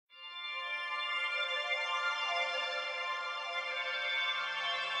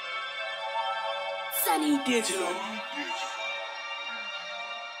Sunny Digital.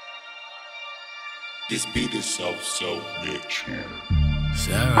 This beat is so rich.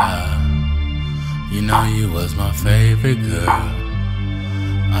 Sarah, you know you was my favorite girl.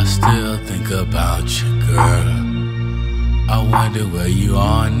 I still think about you, girl. I wonder where you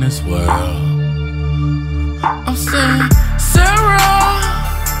are in this world. I'm saying, Sarah,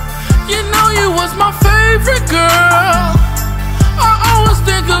 you know you was my favorite girl. I always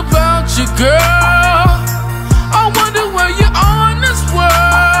think about you, girl. I wonder where you are in this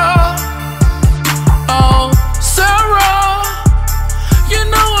world. Oh, Sarah, you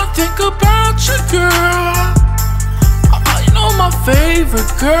know I think about you, girl. You know my favorite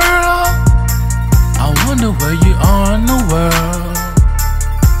girl. I wonder where you are in the world.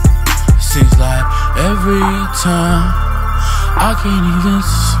 Seems like every time I can't even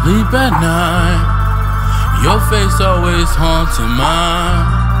sleep at night. Your face always haunting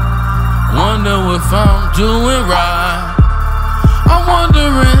mine. Wonder if I'm doing right. I'm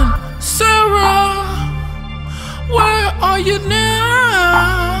wondering, Sarah, where are you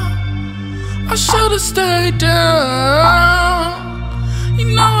now? I should've stayed down. You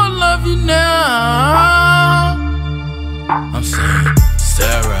know I love you now. I'm saying,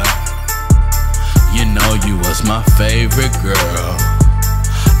 Sarah, you know you was my favorite girl.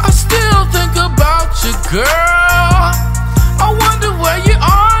 I still think about you, girl. I wonder where you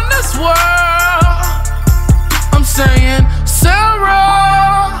are in this world. I'm saying,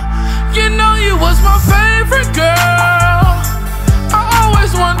 Sarah, you know you was my favorite girl. I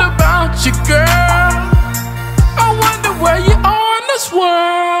always wonder about you, girl. I wonder where you are in this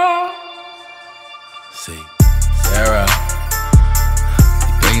world. See, Sarah,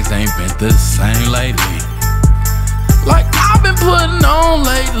 things ain't been the same lately. Like I've been putting on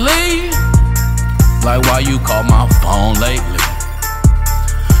lately. Like why you call my phone lately?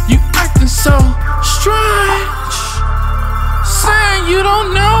 You acting so strange, saying you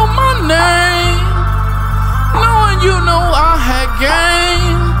don't know my name, knowing you know I had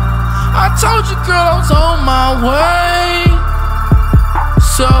game. I told you, girl, I was on my way.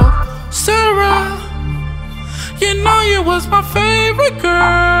 So, Sarah, you know you was my favorite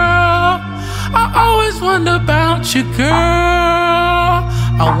girl. I always wonder about you, girl.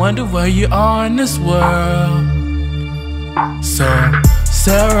 I wonder where you are in this world. So,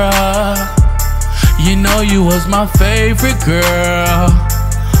 Sarah, you know you was my favorite girl.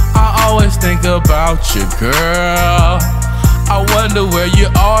 I always think about you, girl. I wonder where you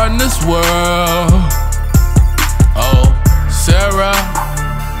are in this world. Oh, Sarah,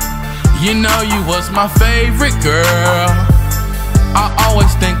 you know you was my favorite girl. I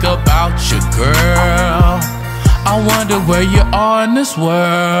always think about you, girl. I wonder where you are in this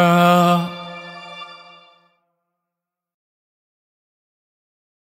world.